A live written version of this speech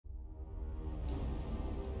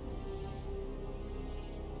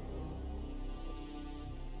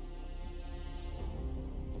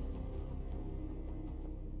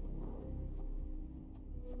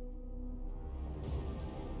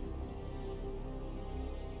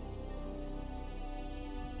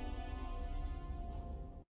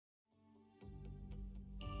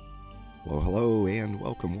Hello, and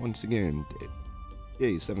welcome once again.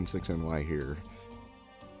 Day 76NY here.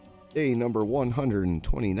 Day number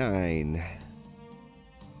 129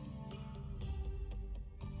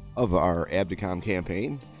 of our ABDACOM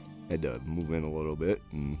campaign. Had to move in a little bit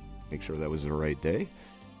and make sure that was the right day.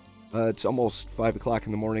 It's almost 5 o'clock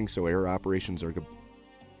in the morning, so air operations are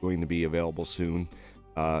going to be available soon.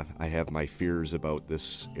 I have my fears about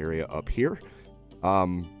this area up here.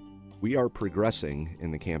 We are progressing in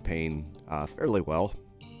the campaign fairly well.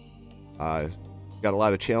 Got a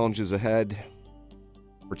lot of challenges ahead,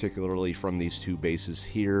 particularly from these two bases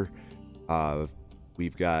here.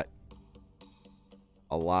 We've got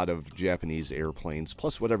a lot of Japanese airplanes,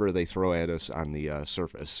 plus whatever they throw at us on the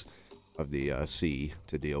surface of the sea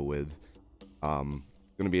to deal with. Going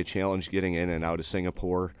to be a challenge getting in and out of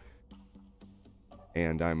Singapore,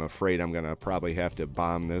 and I'm afraid I'm going to probably have to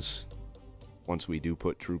bomb this once we do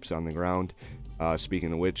put troops on the ground.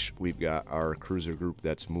 Speaking of which, we've got our cruiser group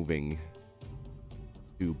that's moving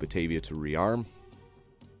to Batavia to rearm.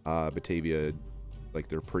 Batavia, like,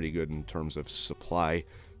 they're pretty good in terms of supply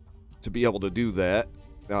to be able to do that.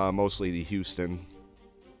 Mostly the Houston,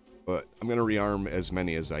 but I'm going to rearm as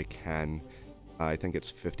many as I can. I think it's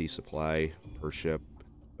 50 supply per ship.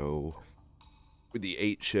 So with the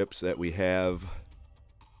 8 ships that we have,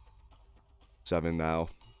 7 now,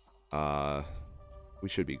 we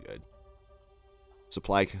should be good.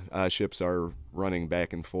 Supply ships are running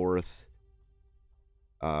back and forth.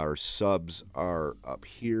 Our subs are up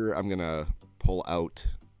here. I'm gonna pull out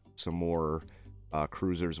some more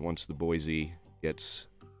cruisers once the Boise gets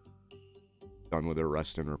done with her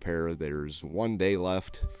rest and repair. There's 1 day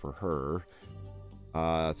left for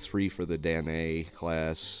her. 3 for the Danae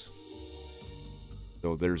class.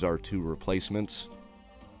 So there's our 2 replacements,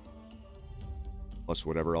 plus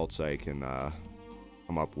whatever else I can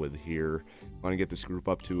come up with here. I want to get this group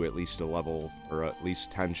up to at least a level, or at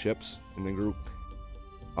least 10 ships in the group.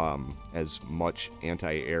 As much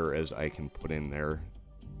anti-air as I can put in there.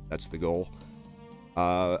 That's the goal.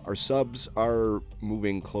 Our subs are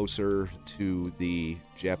moving closer to the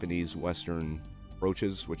Japanese western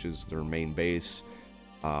approaches, which is their main base.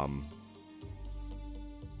 I'm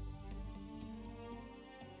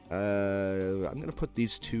going to put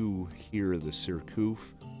these 2 here, the Sirkuf.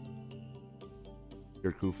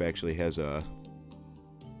 Sirkuf actually has a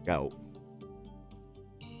scout.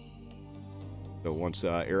 So once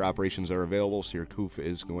air operations are available, Sirkuf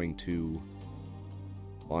is going to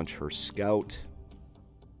launch her scout.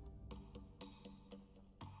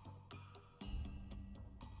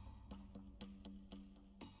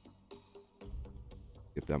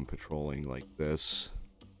 Get them patrolling like this.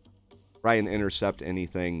 Try and intercept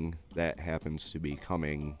anything that happens to be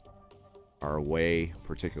coming our way,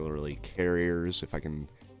 particularly carriers. If I can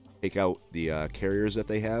take out the carriers that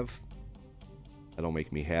they have, that'll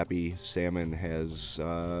make me happy. Salmon has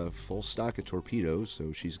full stock of torpedoes,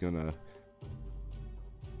 so she's gonna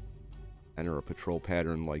enter a patrol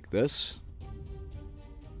pattern like this.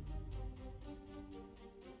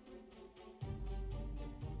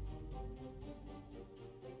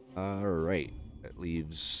 Alright, that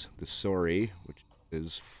leaves the Sori, which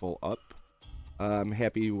is full up. I'm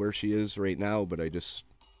happy where she is right now, but I just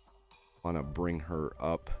want to bring her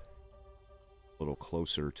up a little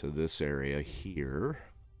closer to this area here.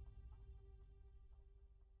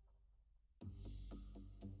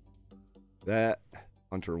 That,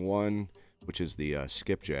 Hunter 1, which is the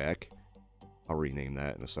skipjack. I'll rename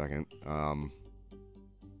that in a second.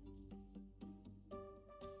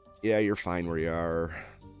 Yeah, you're fine where you are.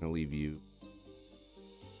 I'm gonna leave you.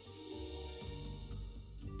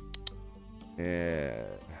 Yeah.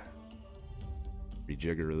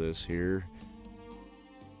 Rejigger this here.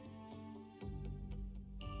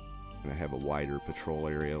 Gonna have a wider patrol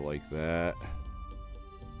area like that.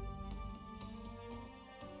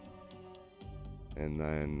 And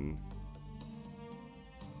then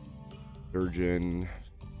Surgeon.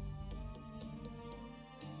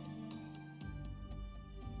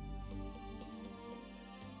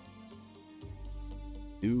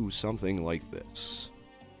 Do something like this.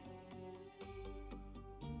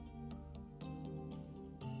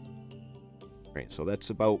 Right, so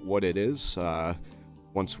that's about what it is.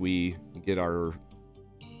 Once we get our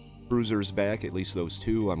cruisers back, at least those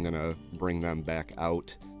 2, I'm gonna bring them back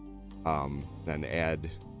out. Then add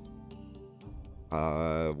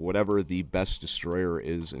whatever the best destroyer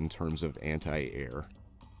is in terms of anti-air.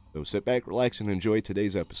 So sit back, relax, and enjoy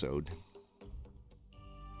today's episode.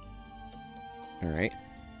 Alright.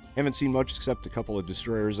 Haven't seen much except a couple of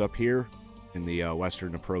destroyers up here in the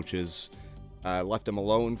western approaches. Left them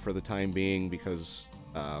alone for the time being because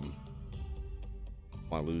I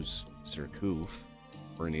want to lose Surcouf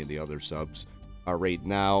or any of the other subs. Right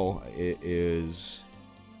now, it is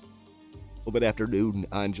a little bit after noon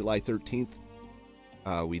on July 13th.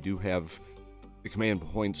 We do have the command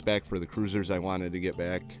points back for the cruisers I wanted to get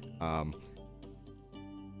back.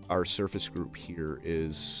 Our surface group here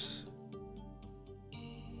is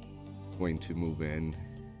going to move in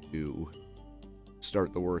to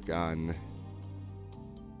start the work on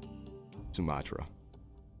Sumatra.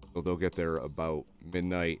 So they'll get there about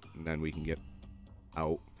midnight, and then we can get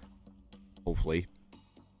out, hopefully,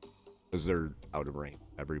 because they're out of range,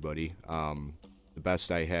 everybody. The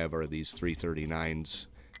best I have are these 339s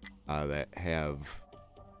that have,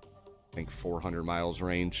 I think, 400 miles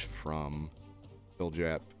range from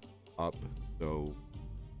Filjap up. So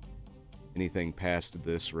anything past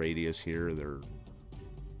this radius here, they're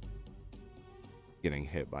getting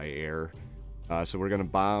hit by air. So we're going to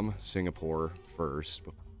bomb Singapore first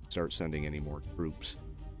before we start sending any more troops.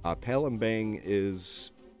 Palembang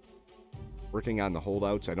is working on the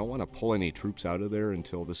holdouts. I don't want to pull any troops out of there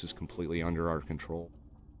until this is completely under our control.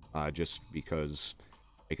 Just because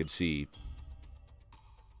I could see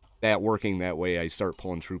that working that way. I start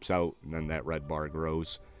pulling troops out, and then that red bar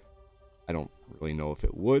grows. I don't really know if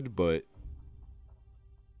it would, but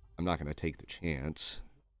I'm not going to take the chance.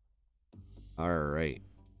 Alright,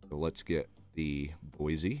 so let's get the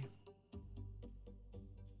Boise.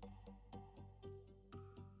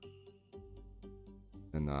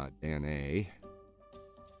 And Dan A.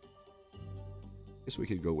 Guess we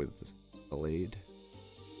could go with Adelaide.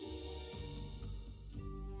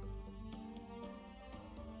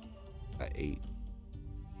 At 8.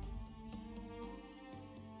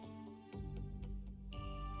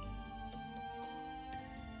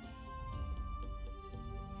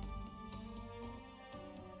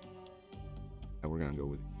 And we're gonna go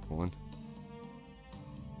with one.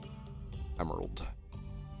 Emerald.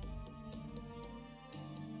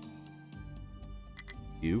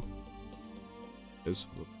 You? Is?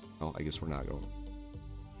 Oh, I guess we're not going.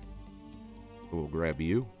 We'll grab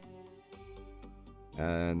you.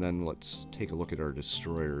 And then let's take a look at our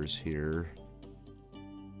destroyers here.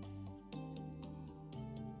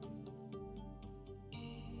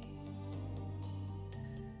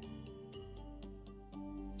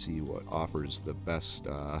 See what offers the best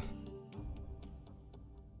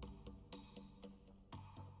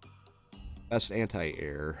best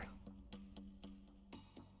anti-air.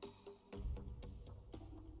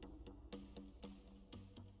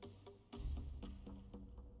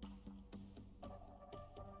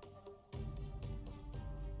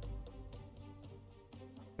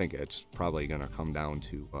 I think it's probably gonna come down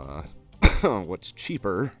to what's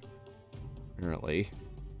cheaper, apparently.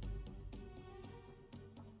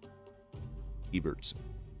 Eberts.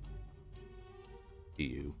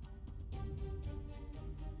 EU.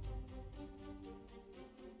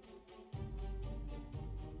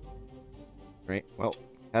 Right, well,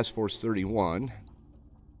 Task Force 31.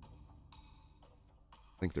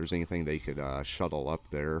 I think there's anything they could shuttle up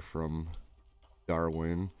there from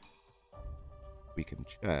Darwin. We can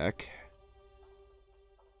check.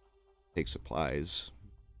 Take supplies.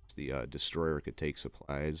 The destroyer could take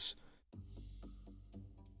supplies.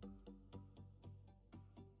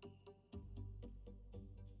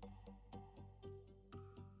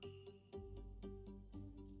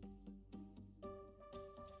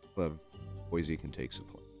 Boise can take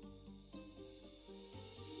supply.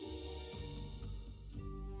 There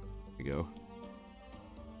we go.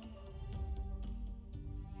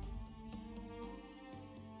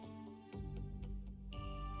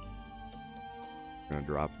 Gonna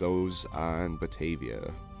drop those on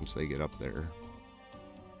Batavia once they get up there.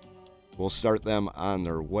 We'll start them on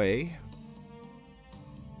their way.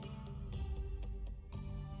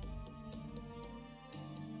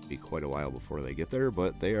 Be quite a while before they get there,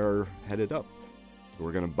 but they are headed up.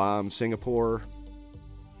 We're gonna bomb Singapore,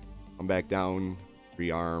 come back down,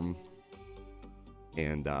 rearm,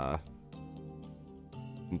 and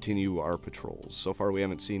continue our patrols. So far we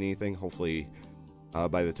haven't seen anything. Hopefully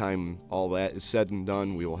by the time all that is said and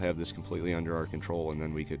done, we will have this completely under our control, and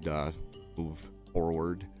then we could move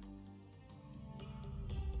forward.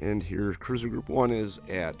 And here, Cruiser Group 1 is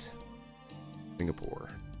at Singapore.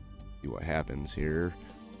 See what happens here.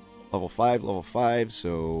 Level 5,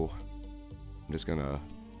 so I'm just gonna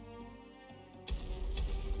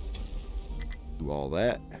do all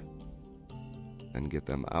that and get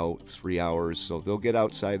them out. 3 hours, so they'll get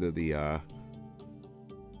outside of the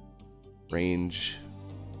range.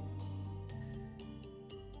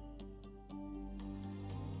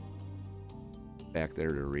 Back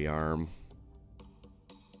there to rearm.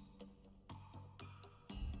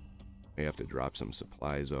 I have to drop some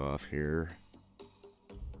supplies off here.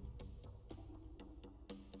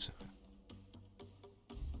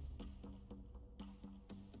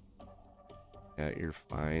 Yeah, you're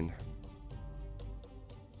fine.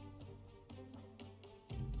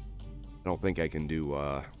 I don't think I can do,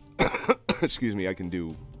 excuse me, I can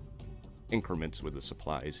do increments with the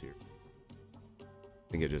supplies here. I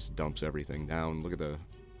think it just dumps everything down. Look at the,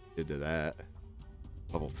 did to that.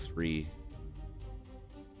 Level 3.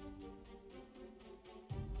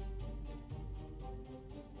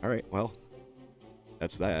 Alright, well,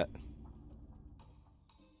 that's that.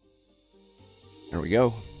 There we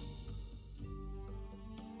go.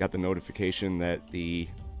 Got the notification that the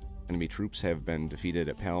enemy troops have been defeated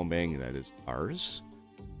at Palembang. That is ours.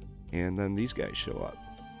 And then these guys show up.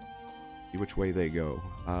 See which way they go.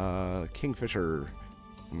 Kingfisher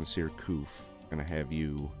and the Sirkoof. Gonna have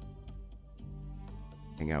you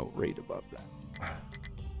hang out right above that.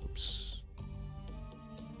 Oops.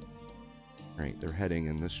 Alright, they're heading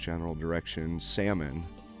in this general direction. Salmon.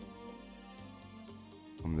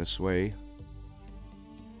 Come this way.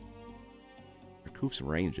 Koof's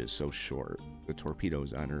range is so short. The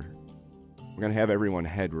torpedoes on her. We're going to have everyone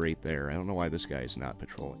head right there. I don't know why this guy's not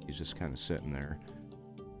patrolling. He's just kind of sitting there.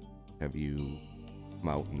 Have you come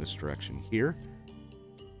out in this direction here.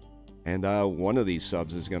 And one of these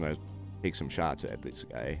subs is going to take some shots at this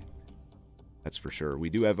guy. That's for sure.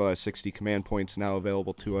 We do have 60 command points now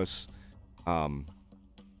available to us. Not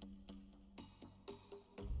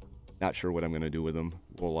sure what I'm going to do with them.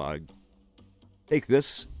 We'll take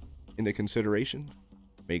this into consideration.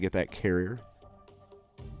 May get that carrier.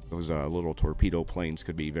 Those little torpedo planes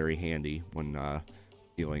could be very handy when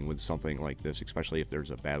dealing with something like this, especially if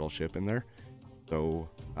there's a battleship in there. So,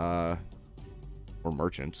 or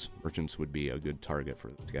merchants. Merchants would be a good target for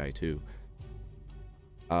this guy too.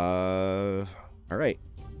 Alright.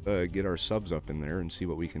 Get our subs up in there and see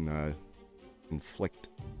what we can inflict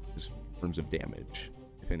in terms of damage,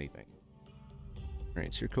 if anything.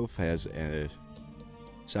 Alright, Sirkoof has a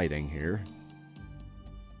sighting here.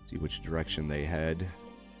 See which direction they head.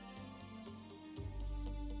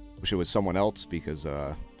 Wish it was someone else because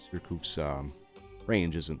Sirkoof's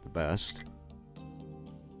range isn't the best.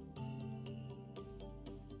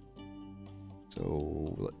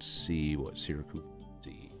 So let's see what Sirkoof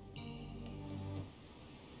see.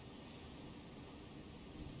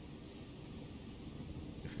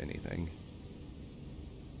 If anything.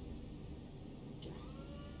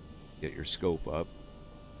 Get your scope up.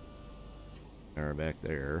 They're back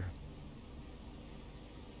there.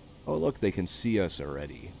 Oh, look, they can see us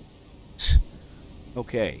already.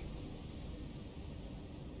 Okay.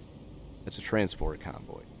 That's a transport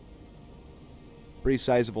convoy. Pretty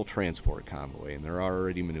sizable transport convoy, and they're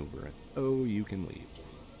already maneuvering. Oh, you can leave.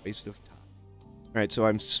 Waste of time. Alright, so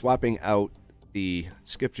I'm swapping out the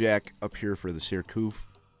skipjack up here for the Sirkoof.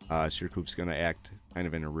 Sirkoof's going to act kind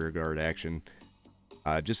of in a rearguard action.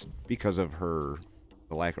 Just because of the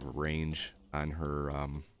lack of range on her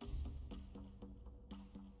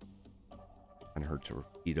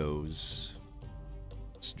torpedoes.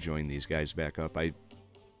 Let's join these guys back up. I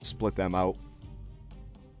split them out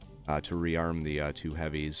to rearm the two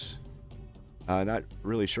heavies. Not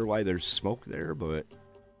really sure why there's smoke there, but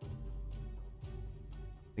I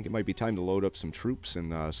think it might be time to load up some troops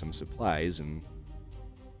and some supplies and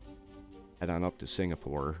head on up to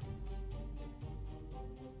Singapore.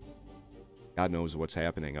 God knows what's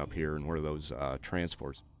happening up here and where those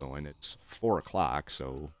transports are going. It's 4 o'clock,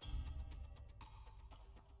 so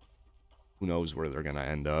who knows where they're going to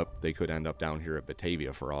end up. They could end up down here at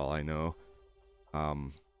Batavia for all I know.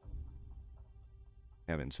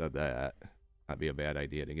 Having said that, that'd be a bad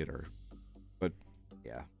idea to get her. But,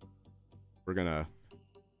 yeah. We're going to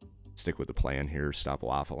stick with the plan here, stop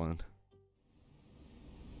waffling.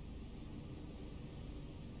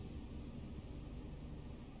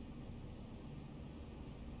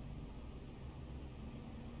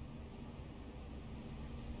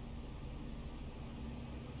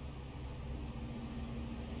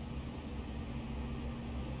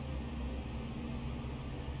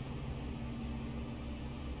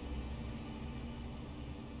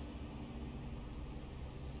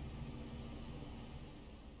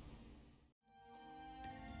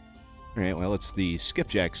 Alright, well, it's the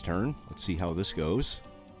skipjack's turn. Let's see how this goes.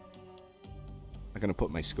 I'm going to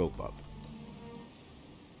put my scope up.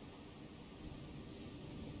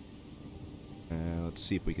 Let's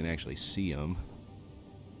see if we can actually see him.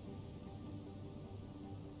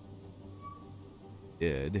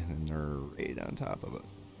 And they're right on top of it.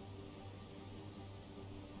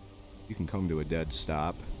 You can come to a dead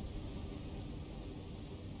stop.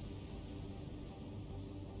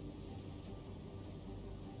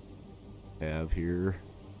 have here?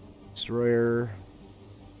 Destroyer.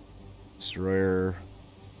 Destroyer.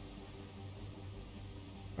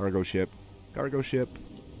 Cargo ship. Cargo ship.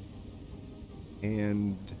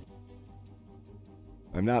 And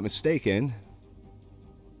if I'm not mistaken,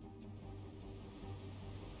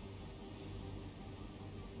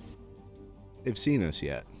 they've seen us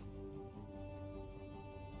yet.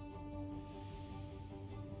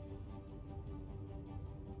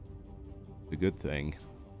 A good thing.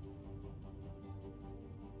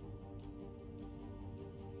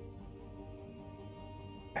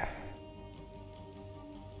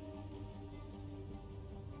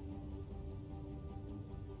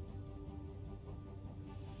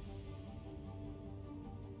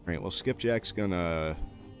 Alright, well, Skipjack's gonna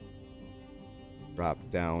drop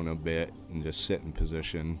down a bit and just sit in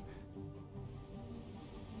position.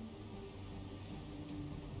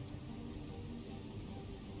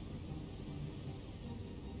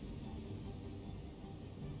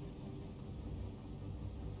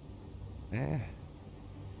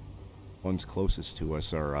 Ones closest to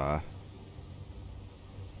us are,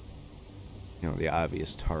 you know, the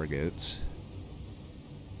obvious targets.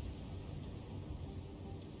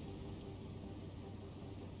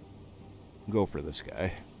 Go for this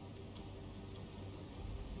guy.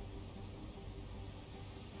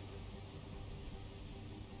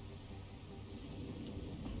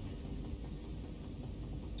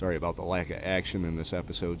 Sorry about the lack of action in this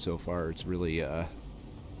episode so far. It's really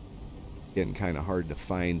getting kind of hard to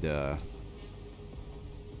find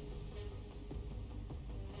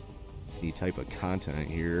any type of content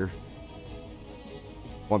here.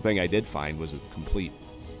 One thing I did find was a complete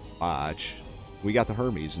botch. We got the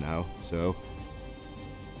Hermes now, so.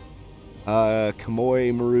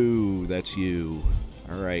 Kamoi Maru, that's you.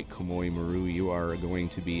 Alright, Kamoi Maru, you are going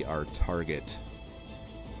to be our target.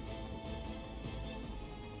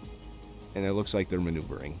 And it looks like they're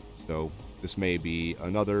maneuvering. So, this may be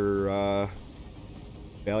another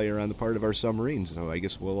failure on the part of our submarines. So, I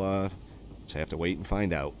guess we'll just have to wait and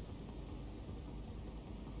find out.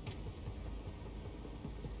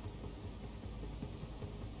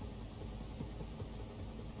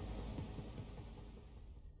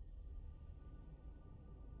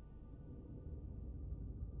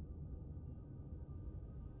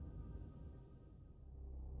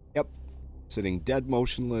 Yep, sitting dead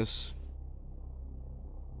motionless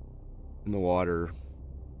in the water,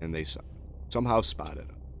 and they somehow spotted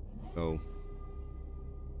him. So,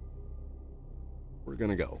 we're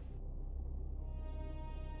gonna go.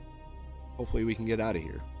 Hopefully we can get out of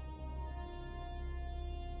here.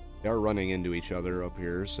 They are running into each other up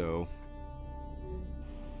here, so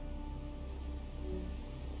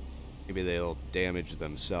maybe they'll damage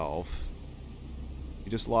themselves. We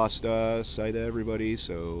just lost sight of everybody,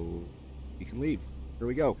 so we can leave. Here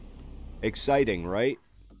we go. Exciting, right?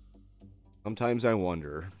 Sometimes I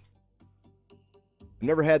wonder. I've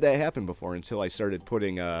never had that happen before until I started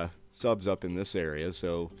putting subs up in this area,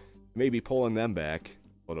 so maybe pulling them back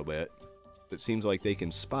a little bit. It seems like they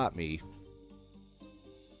can spot me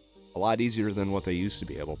a lot easier than what they used to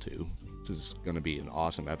be able to. This is going to be an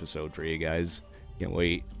awesome episode for you guys. Can't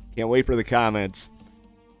wait. Can't wait for the comments.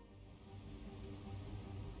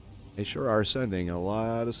 They sure are sending a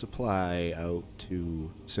lot of supply out to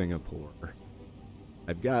Singapore.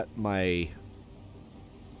 I've got my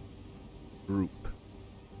group,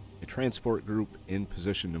 a transport group, in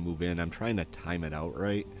position to move in. I'm trying to time it out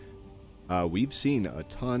right. We've seen a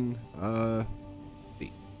ton,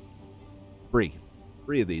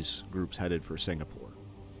 three of these groups headed for Singapore.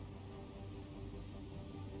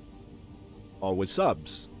 All with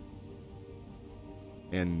subs.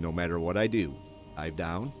 And no matter what I do, dive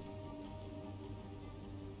down,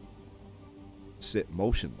 sit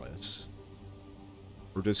motionless,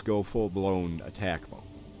 or just go full-blown attack mode.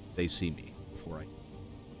 They see me before I...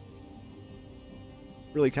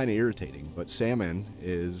 Really kind of irritating, but Salmon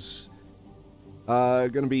is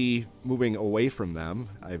going to be moving away from them.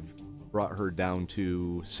 I've brought her down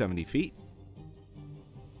to 70 feet.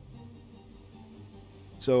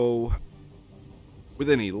 So, with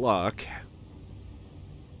any luck,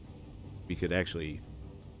 we could actually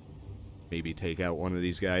maybe take out one of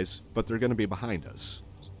these guys, but they're going to be behind us.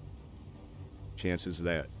 Chances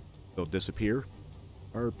that they'll disappear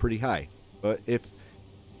are pretty high. But if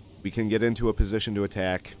we can get into a position to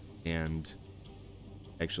attack and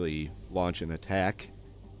actually launch an attack,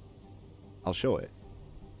 I'll show it.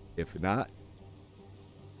 If not,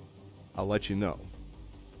 I'll let you know.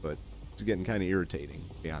 But it's getting kind of irritating,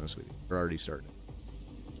 to be honest with you. We're already starting.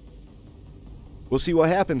 We'll see what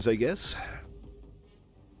happens, I guess.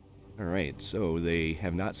 Alright, so they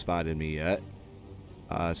have not spotted me yet.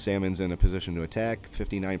 Salmon's in a position to attack.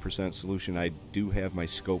 59% solution. I do have my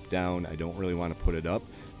scope down. I don't really want to put it up.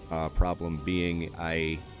 Problem being,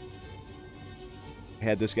 I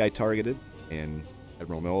had this guy targeted, and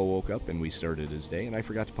Admiral Noah woke up, and we started his day, and I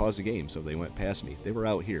forgot to pause the game, so they went past me. They were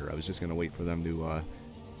out here. I was just going to wait for them to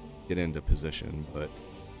get into position, but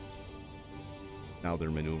now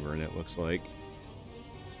they're maneuvering, it looks like.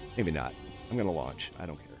 Maybe not. I'm going to launch. I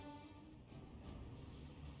don't care.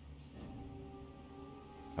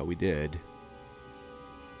 Oh, we did.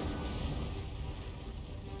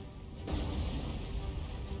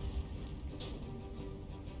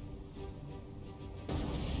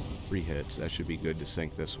 Three hits. That should be good to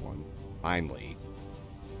sink this one. Finally.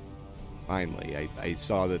 Finally. I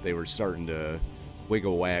saw that they were starting to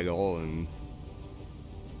wiggle waggle and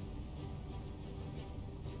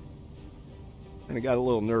I got a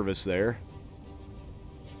little nervous there.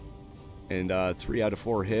 And 3 out of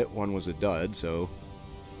 4 hit. 1 was a dud, so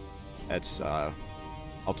that's I'll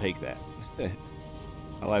take that.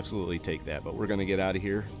 I'll absolutely take that. But we're gonna get out of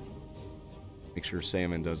here. Make sure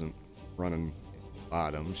Salmon doesn't run in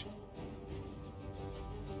bottoms.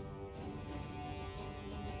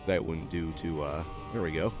 That wouldn't do to there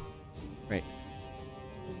we go. Right.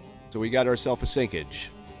 So we got ourselves a sinkage.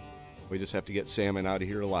 We just have to get Salmon out of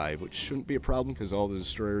here alive, which shouldn't be a problem because all the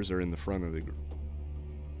destroyers are in the front of the group.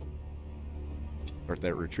 Start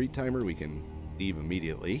that retreat timer. We can leave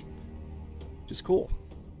immediately, which is cool.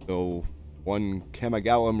 So 1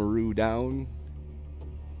 Kamigawa Maru down.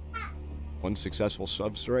 1 successful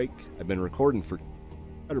substrike. I've been recording for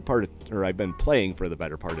I've been playing for the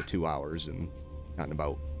better part of 2 hours and gotten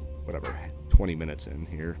about whatever 20 minutes in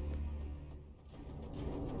here.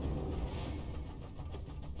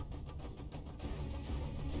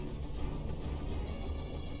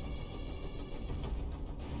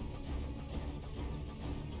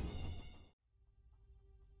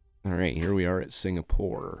 Alright, here we are at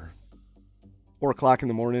Singapore. 4 o'clock in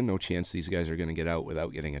the morning. No chance these guys are going to get out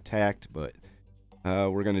without getting attacked, but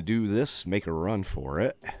we're going to do this, make a run for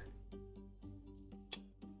it.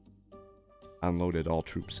 Unloaded all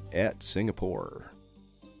troops at Singapore.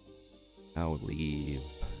 Now leave.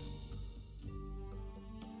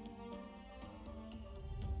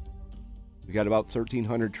 We got about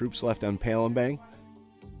 1,300 troops left on Palembang.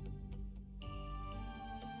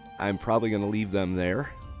 I'm probably going to leave them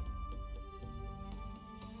there.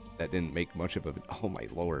 That didn't make much of a... Oh my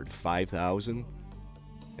lord, 5,000?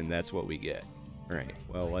 And that's what we get. Alright,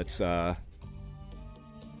 well, let's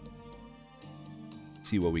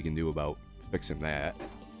see what we can do about fixing that.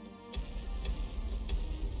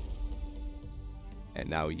 And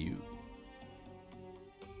now you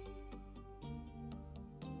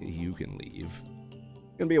can leave.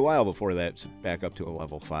 It's gonna be a while before that's back up to a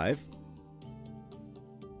level 5.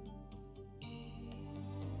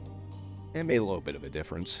 It made a little bit of a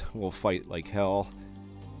difference. We'll fight like hell.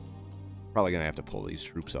 Probably gonna have to pull these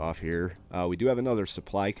troops off here. We do have another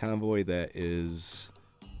supply convoy that is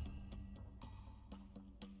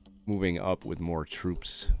moving up with more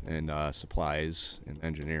troops and supplies and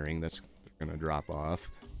engineering. That's gonna drop off.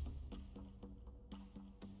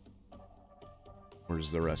 Where's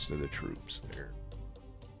the rest of the troops there?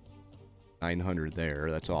 900 there.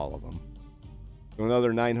 That's all of them. So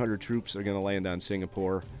another 900 troops are gonna land on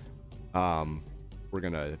Singapore. We're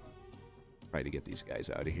gonna try to get these guys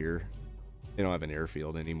out of here. They don't have an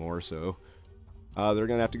airfield anymore, so they're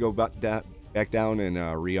gonna have to go back down and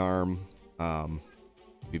rearm.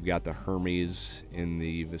 We've got the Hermes in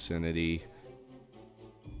the vicinity.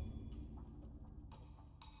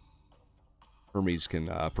 Hermes can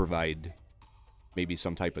provide maybe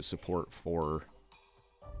some type of support for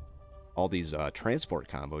all these transport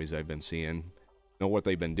convoys I've been seeing. Know what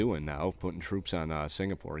they've been doing now, putting troops on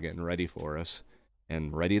Singapore, getting ready for us.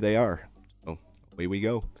 And ready they are. So away we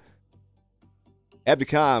go.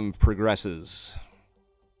 ABDACOM progresses.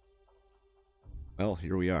 Well,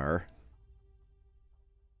 here we are.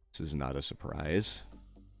 This is not a surprise.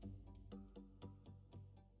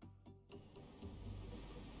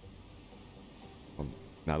 Well,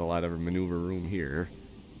 not a lot of maneuver room here.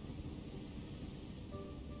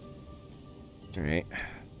 Alright.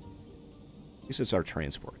 At least it's our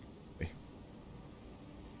transport.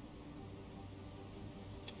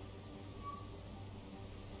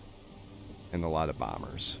 And a lot of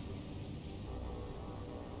bombers.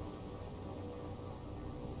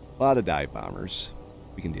 A lot of dive bombers.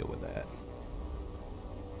 We can deal with that.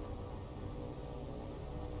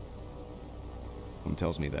 Someone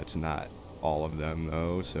tells me that's not all of them,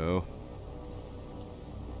 though, so...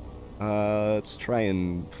 let's try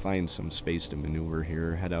and find some space to maneuver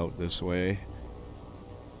here. Head out this way.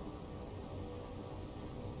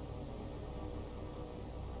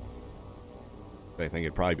 I think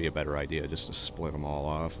it'd probably be a better idea just to split them all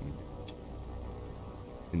off and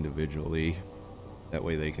individually. That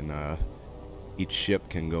way they can, each ship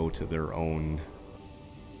can go to their own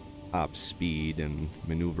top speed and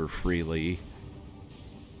maneuver freely.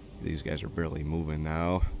 These guys are barely moving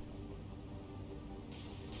now.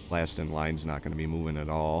 Last in line's not going to be moving at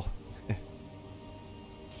all.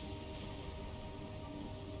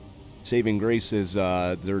 Saving grace is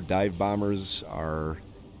their dive bombers are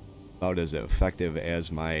about as effective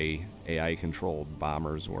as my AI-controlled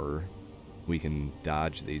bombers were. We can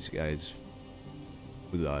dodge these guys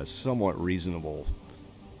with a somewhat reasonable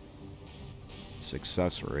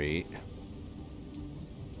success rate.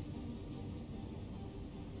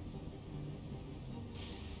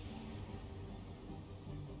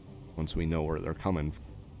 Once we know where they're coming,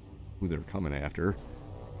 who they're coming after.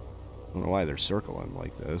 I don't know why they're circling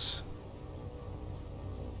like this.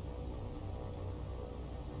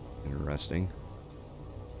 Interesting.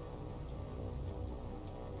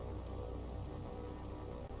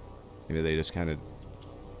 Maybe they just kind of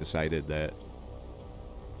decided that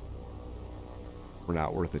we're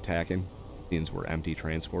not worth attacking, since we're empty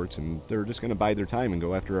transports, and they're just going to bide their time and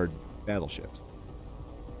go after our battleships.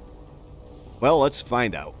 Well, let's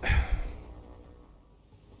find out.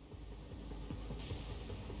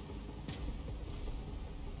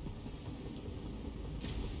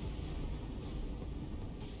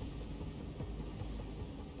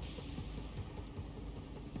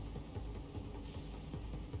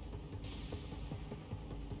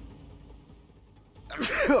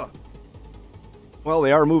 Well,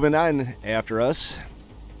 they are moving on after us.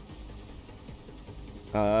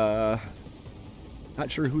 Not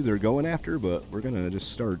sure who they're going after, but we're gonna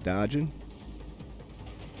just start dodging.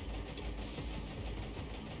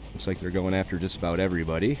 Looks like they're going after just about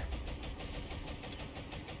everybody.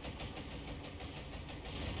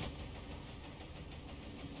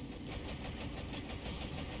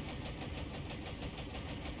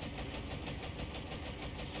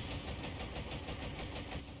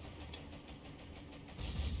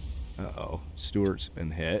 Uh-oh, Stewart's been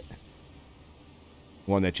hit.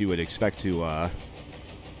 One that you would expect to,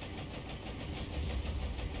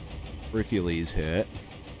 Hercules hit.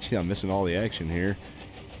 Gee, I'm missing all the action here.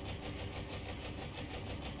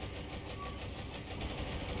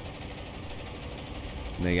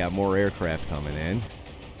 And they got more aircraft coming in.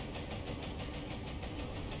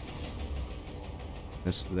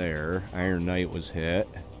 This there, Iron Knight was hit.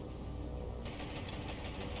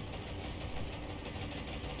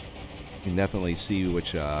 You can definitely see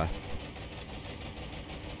which, oh,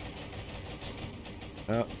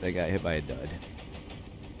 they got hit by a dud.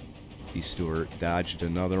 D. Stewart dodged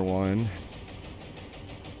another one.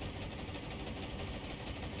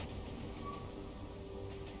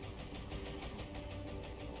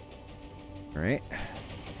 Alright.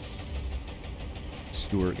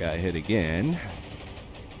 Stewart got hit again.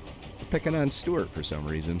 We're picking on Stewart for some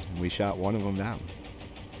reason. We shot one of them down.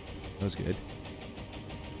 That was good.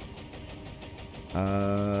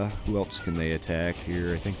 Who else can they attack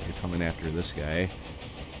here? I think they're coming after this guy.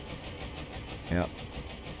 Yep.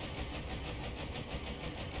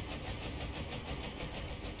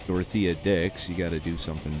 Dorothea Dix, you gotta do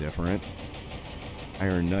something different.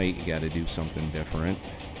 Iron Knight, you gotta do something different.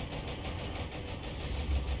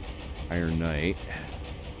 Iron Knight.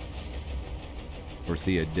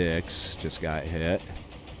 Dorothea Dix just got hit.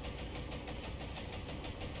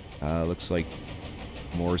 Looks like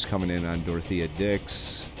more's coming in on Dorothea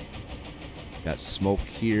Dix. Got smoke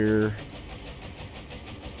here.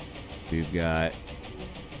 We've got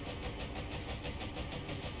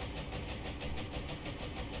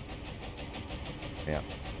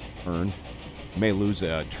turn. May lose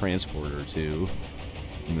a transport or two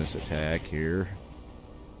in this attack here.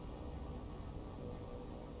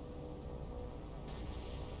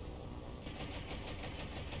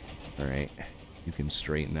 Alright. You can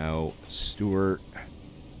straighten out Stewart.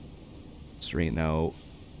 Straighten out.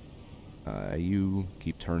 You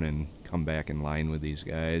keep turning. Come back in line with these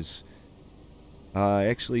guys.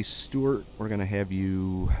 Actually, Stewart, we're going to have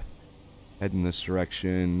you head in this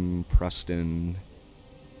direction. Preston,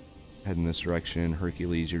 head in this direction.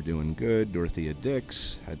 Hercules, you're doing good. Dorothea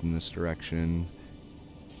Dix, head in this direction.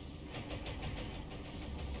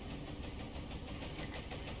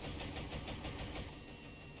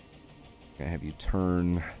 Gonna have you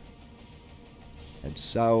turn. Head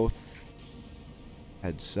south.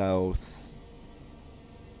 Head south.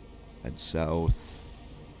 Head south.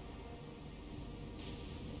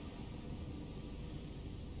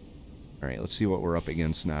 Alright, let's see what we're up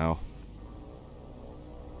against now.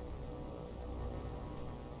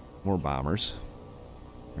 More bombers.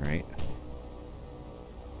 Alright.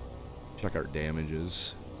 check our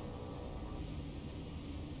damages.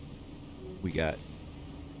 We got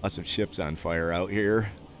lots of ships on fire out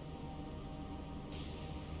here.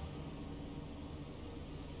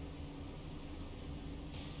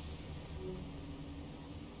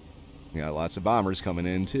 We got lots of bombers coming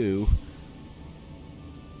in too.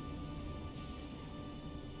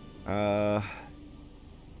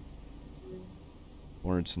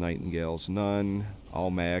 Lawrence Nightingale's none.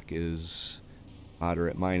 Almac is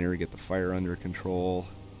moderate minor. Get the fire under control.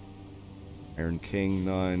 Iron King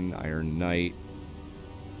none. Iron Knight.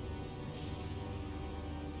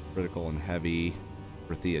 Critical and heavy.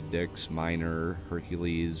 Berthea Dix minor.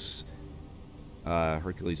 Hercules.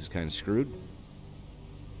 Hercules is kind of screwed.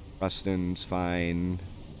 Preston's fine.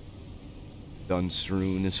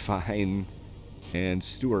 Dunstruan is fine. And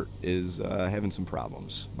Stewart is having some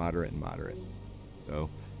problems. Moderate and moderate.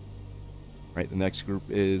 So, right, the next group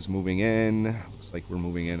is moving in. Looks like we're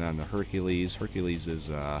moving in on the Hercules. Hercules is,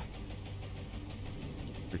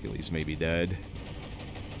 Hercules may be dead.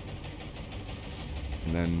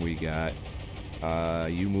 And then we got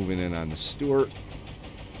you moving in on the Stewart.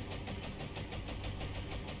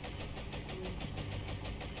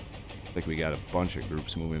 I think we got a bunch of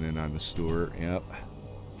groups moving in on the Stewart. Yep.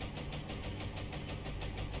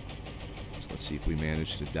 So let's see if we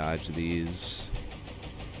manage to dodge these.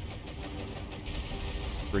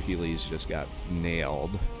 Hercules just got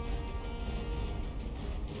nailed.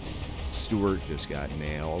 Stewart just got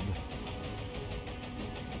nailed.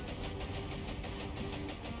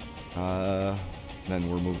 Then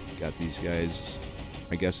we're got these guys.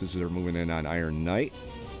 My guess is they're moving in on Iron Knight.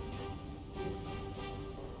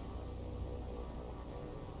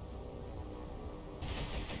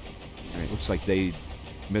 Alright, looks like they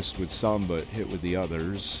missed with some but hit with the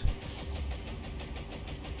others.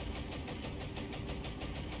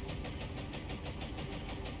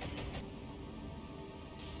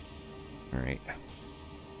 Alright.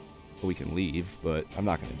 Well, we can leave, but I'm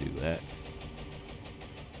not going to do that.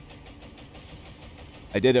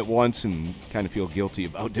 I did it once and kind of feel guilty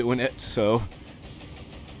about doing it, so...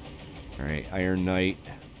 Alright, Iron Knight.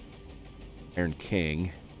 Iron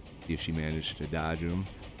King. See if she managed to dodge him.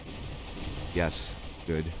 Yes,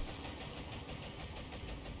 good.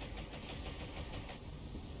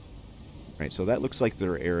 Alright, so that looks like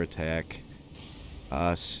their air attack.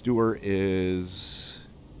 Stewart is...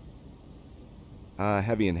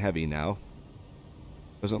 heavy and heavy now.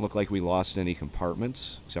 Doesn't look like we lost any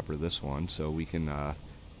compartments, except for this one, so we can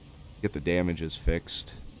get the damages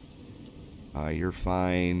fixed. You're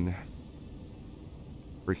fine.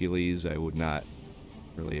 Hercules, I would not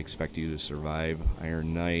really expect you to survive.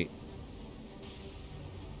 Iron Knight.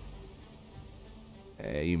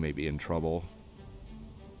 You may be in trouble.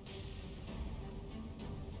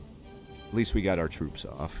 At least we got our troops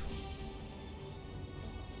off.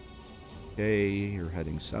 Okay, you're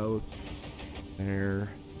heading south. There.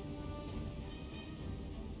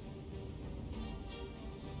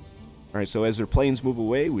 Alright, so as their planes move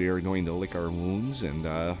away, we are going to lick our wounds and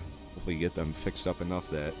hopefully get them fixed up enough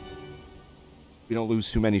that we don't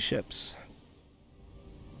lose too many ships.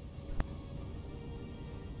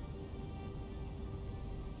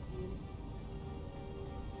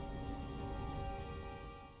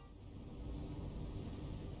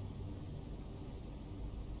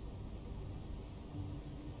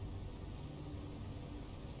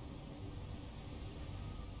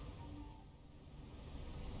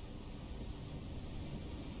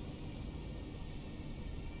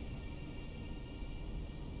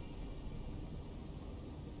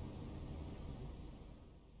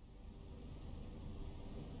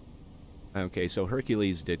 Okay, so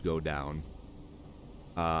Hercules did go down.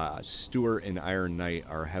 Stewart and Iron Knight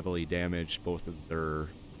are heavily damaged. Both of their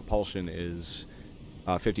propulsion is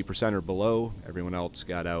 50% or below. Everyone else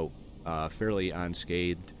got out fairly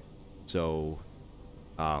unscathed. So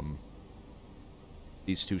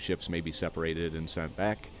these two ships may be separated and sent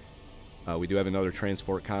back. We do have another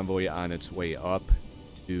transport convoy on its way up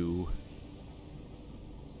to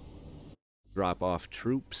drop off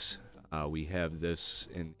troops. We have this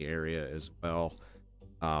in the area as well.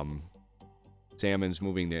 Salmon's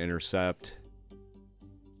moving to intercept.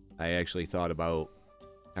 I actually thought about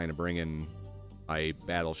kind of bringing my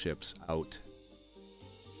battleships out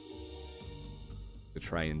to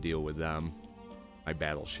try and deal with them. My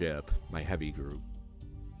battleship, my heavy group.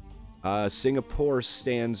 Singapore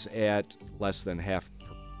stands at less than half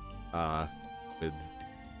with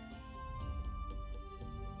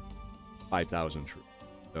 5,000 troops.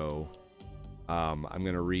 So I'm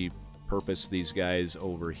going to repurpose these guys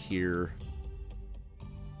over here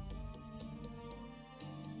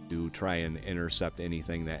to try and intercept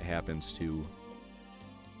anything that happens to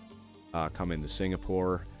come into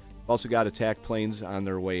Singapore. Also got attack planes on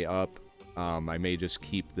their way up. I may just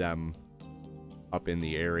keep them up in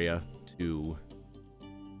the area to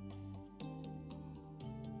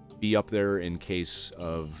be up there in case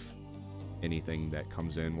of anything that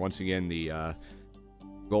comes in. Once again, the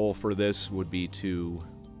goal for this would be to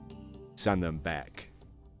send them back.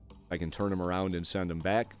 If I can turn them around and send them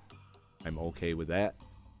back, I'm okay with that.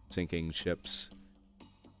 Sinking ships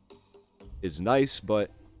is nice,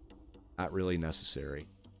 but not really necessary.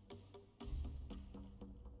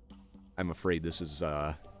 I'm afraid this is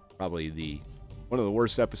probably one of the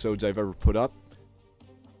worst episodes I've ever put up,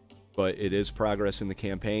 but it is progress in the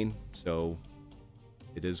campaign, so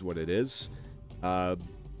it is what it is.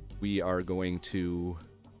 We are going to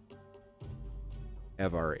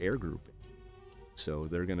have our air group, so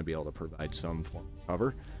they're going to be able to provide some form of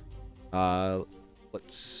cover.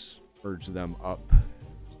 Let's merge them up,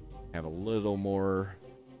 have a little more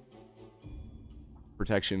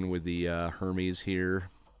protection with the Hermes here.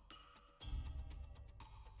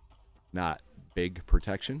 Not big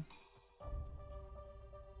protection.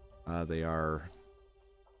 They are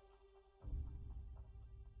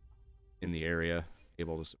in the area,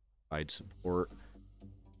 able to provide support.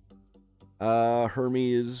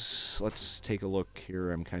 Hermes, let's take a look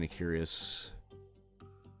here. I'm kind of curious.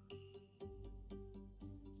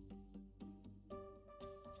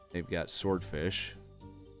 They've got swordfish.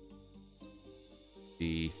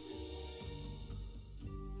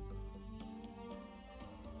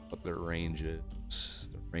 What their range is.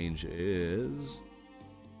 The range is...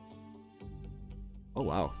 Oh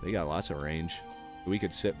wow, they got lots of range. We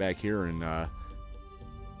could sit back here and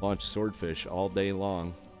launch swordfish all day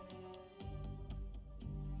long.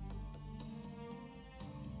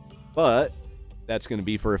 But that's going to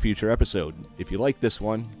be for a future episode. If you like this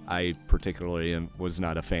one, I particularly was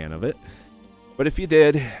not a fan of it. But if you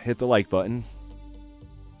did, hit the like button.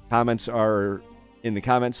 Comments are in the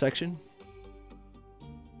comment section,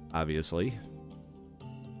 obviously.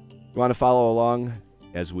 You want to follow along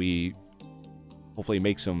as we hopefully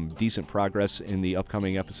make some decent progress in the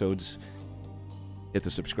upcoming episodes. Hit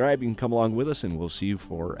the subscribe. You can come along with us, and we'll see you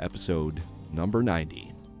for episode number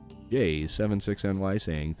 90. J76NY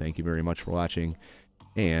saying thank you very much for watching,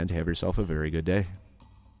 and have yourself a very good day.